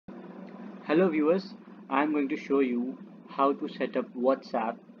Hello viewers, I am going to show you how to set up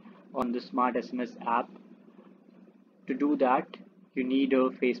WhatsApp on the Smart SMS app. To do that, you need a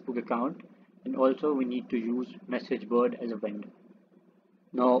Facebook account and also we need to use MessageBird as a vendor.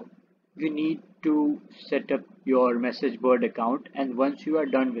 Now, you need to set up your MessageBird account, and once you are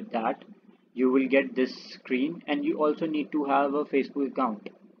done with that, you will get this screen, and you also need to have a Facebook account.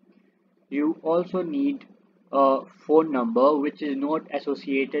 You also need a phone number which is not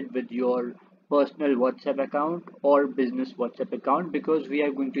associated with your personal WhatsApp account or business WhatsApp account, because we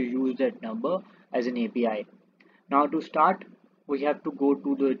are going to use that number as an API. Now to start, we have to go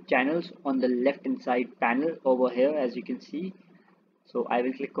to the channels on the left hand side panel over here, as you can see. So I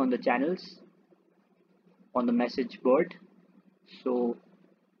will click on the channels on the MessageBird. So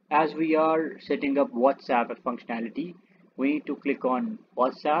as we are setting up WhatsApp functionality, we need to click on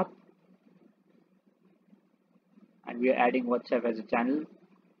WhatsApp, and we are adding WhatsApp as a channel.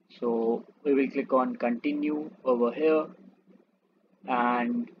 So we will click on continue over here,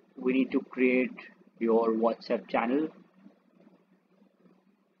 and we need to create your WhatsApp channel,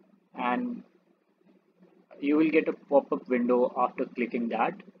 and you will get a pop-up window after clicking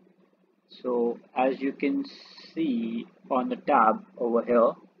that. So as you can see on the tab over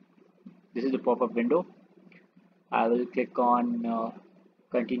here, this is the pop-up window. I will click on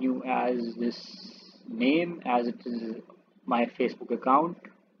continue as this name, as it is my Facebook account,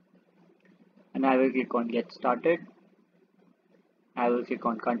 and I will click on get started. I will click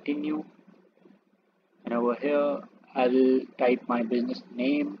on continue, and over here I will type my business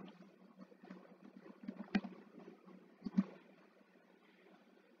name,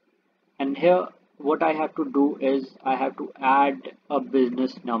 and here what I have to do is I have to add a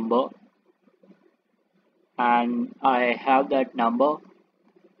business number, and I have that number.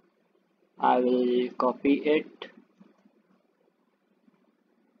 I will copy it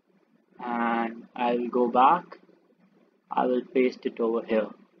and I will go back. I will paste it over here.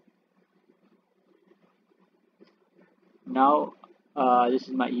 Now this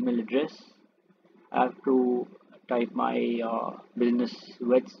is my email address. I have to type my business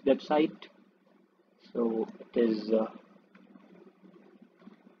website. So it is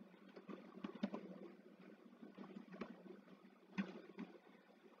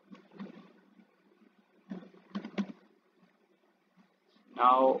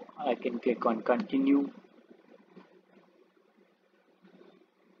now I can click on continue.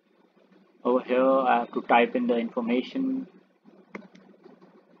 Over here I have to type in the information,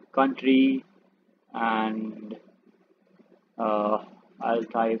 country, and I'll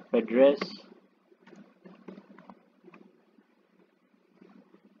type address.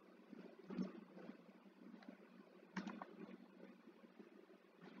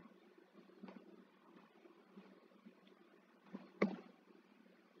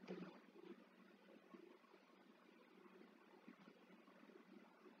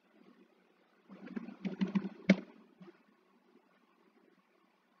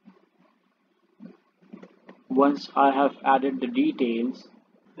 Once I have added the details,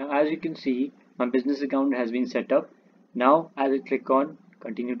 now as you can see, my business account has been set up. Now I will click on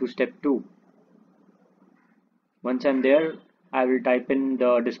continue to step 2. Once I'm there, I will type in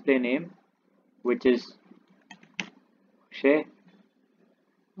the display name, which is Shay,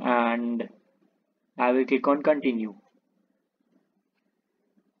 and I will click on continue.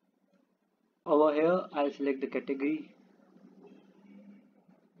 Over here I'll select the category.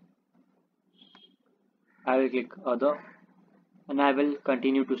 I will click other, and I will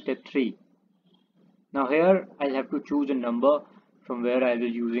continue to step 3. Now here I'll have to choose a number from where I will be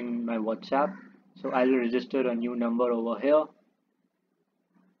using my WhatsApp. So I will register a new number over here.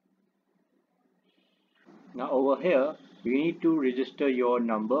 Now over here you need to register your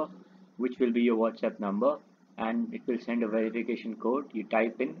number, which will be your WhatsApp number, and it will send a verification code. You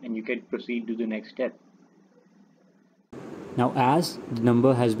type in and you can proceed to the next step. Now as the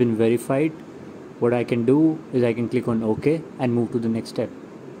number has been verified, what I can do is I can click on OK and move to the next step.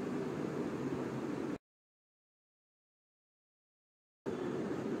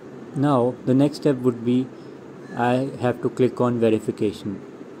 Now the next step would be I have to click on verification,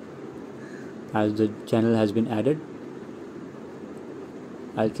 as the channel has been added.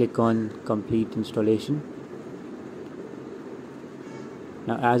 I'll click on complete installation.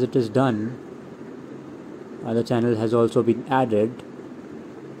 Now as it is done, the channel has also been added.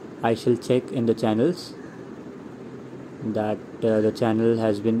 I shall check in the channels that the channel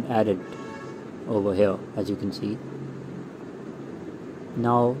has been added over here, as you can see.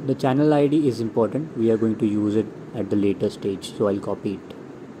 Now the channel ID is important. We are going to use it at the later stage, so I'll copy it.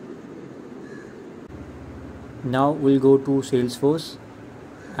 Now we'll go to Salesforce,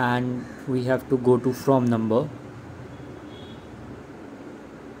 and we have to go to from number.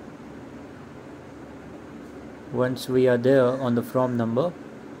 Once we are there on the from number,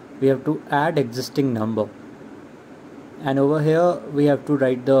 we have to add existing number, and over here we have to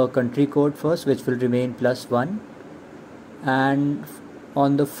write the country code first, which will remain +1, and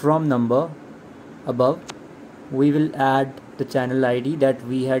on the from number above we will add the channel ID that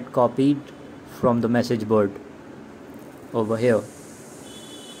we had copied from the MessageBird over here.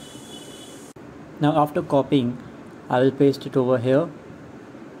 Now after copying, I will paste it over here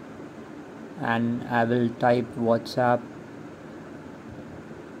and I will type WhatsApp,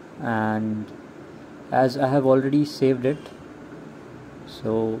 and as I have already saved it,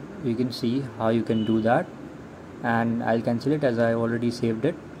 so you can see how you can do that, and I'll cancel it as I already saved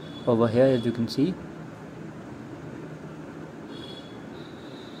it over here. As you can see,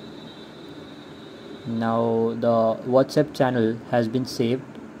 now the WhatsApp channel has been saved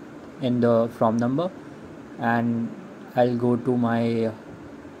in the from number, and I'll go to my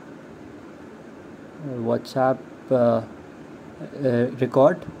WhatsApp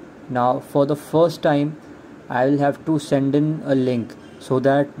record. Now for the first time I will have to send in a link so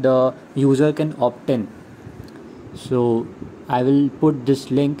that the user can opt in. So I will put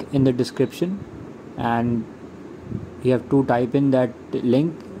this link in the description, and you have to type in that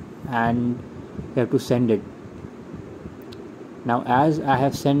link and you have to send it. Now as I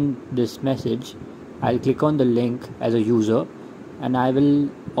have sent this message, I'll click on the link as a user and I will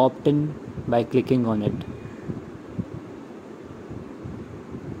opt in by clicking on it.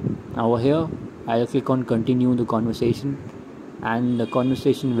 Now over here I'll click on continue the conversation, and the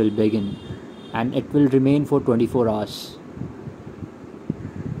conversation will begin, and it will remain for 24 hours.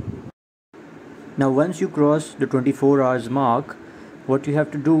 Now once you cross the 24 hours mark, what you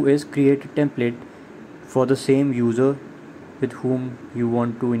have to do is create a template for the same user with whom you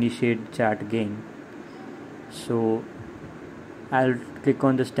want to initiate chat again. So I'll click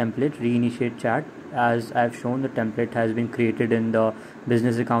on this template, reinitiate chat. As I've shown, the template has been created in the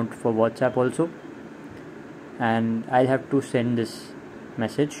business account for WhatsApp also, and I'll have to send this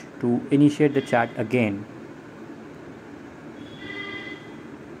message to initiate the chat again.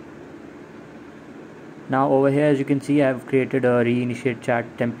 Now over here, as you can see, I have created a reinitiate chat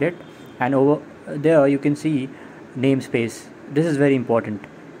template, and over there you can see namespace. This is very important.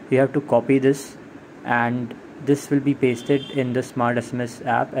 You have to copy this, and this will be pasted in the Smart SMS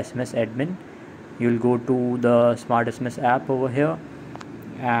app, SMS admin. You'll go to the Smart SMS app over here,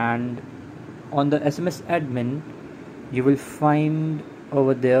 and on the SMS admin you will find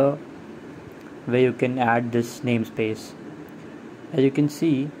over there where you can add this namespace. As you can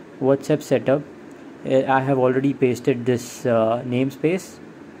see, WhatsApp setup, I have already pasted this namespace,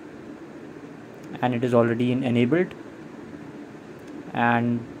 and it is already enabled,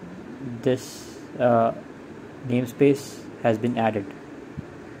 and this namespace has been added.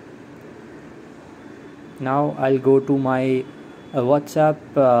 Now I'll go to my WhatsApp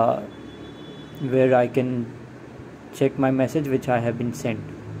where I can check my message which I have been sent.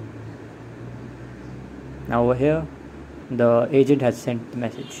 Now over here the agent has sent the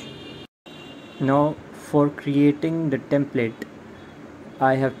message. Now for creating the template,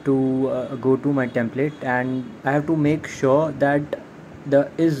 I have to go to my template, and I have to make sure that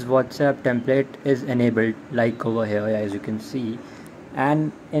the is WhatsApp template is enabled, like over here as you can see,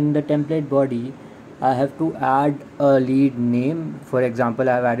 and in the template body I have to add a lead name. For example,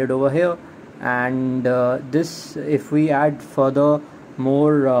 I have added over here, and this, if we add further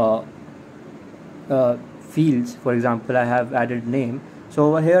more fields, for example I have added name, so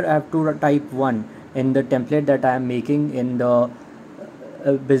over here I have to type 1 in the template that I am making in the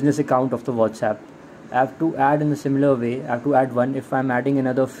business account of the WhatsApp. I have to add in a similar way. I have to add 1. If I am adding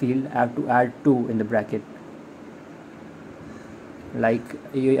another field, I have to add 2 in the bracket, like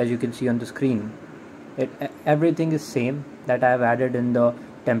as you can see on the screen. Everything is same that I have added in the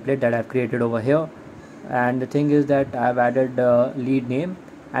template that I have created over here, and the thing is that I have added lead name,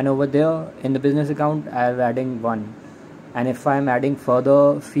 and over there in the business account I am adding 1, and if I am adding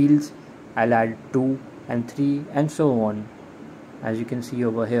further fields I'll add 2 and 3 and so on, as you can see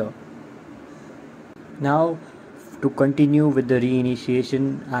over here. Now to continue with the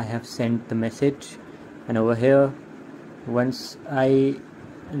reinitiation, I have sent the message, and over here once I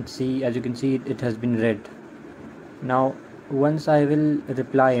see, as you can see, it has been read. Now once I will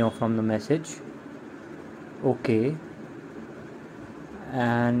reply from the message, okay,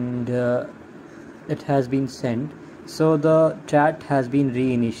 and it has been sent, so the chat has been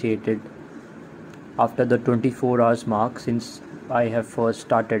reinitiated after the 24 hours mark since I have first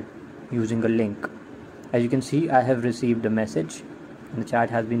started using a link. As you can see, I have received a message, and the chat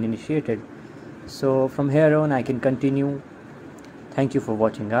has been initiated. So from here on I can continue. Thank you for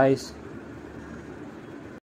watching, guys.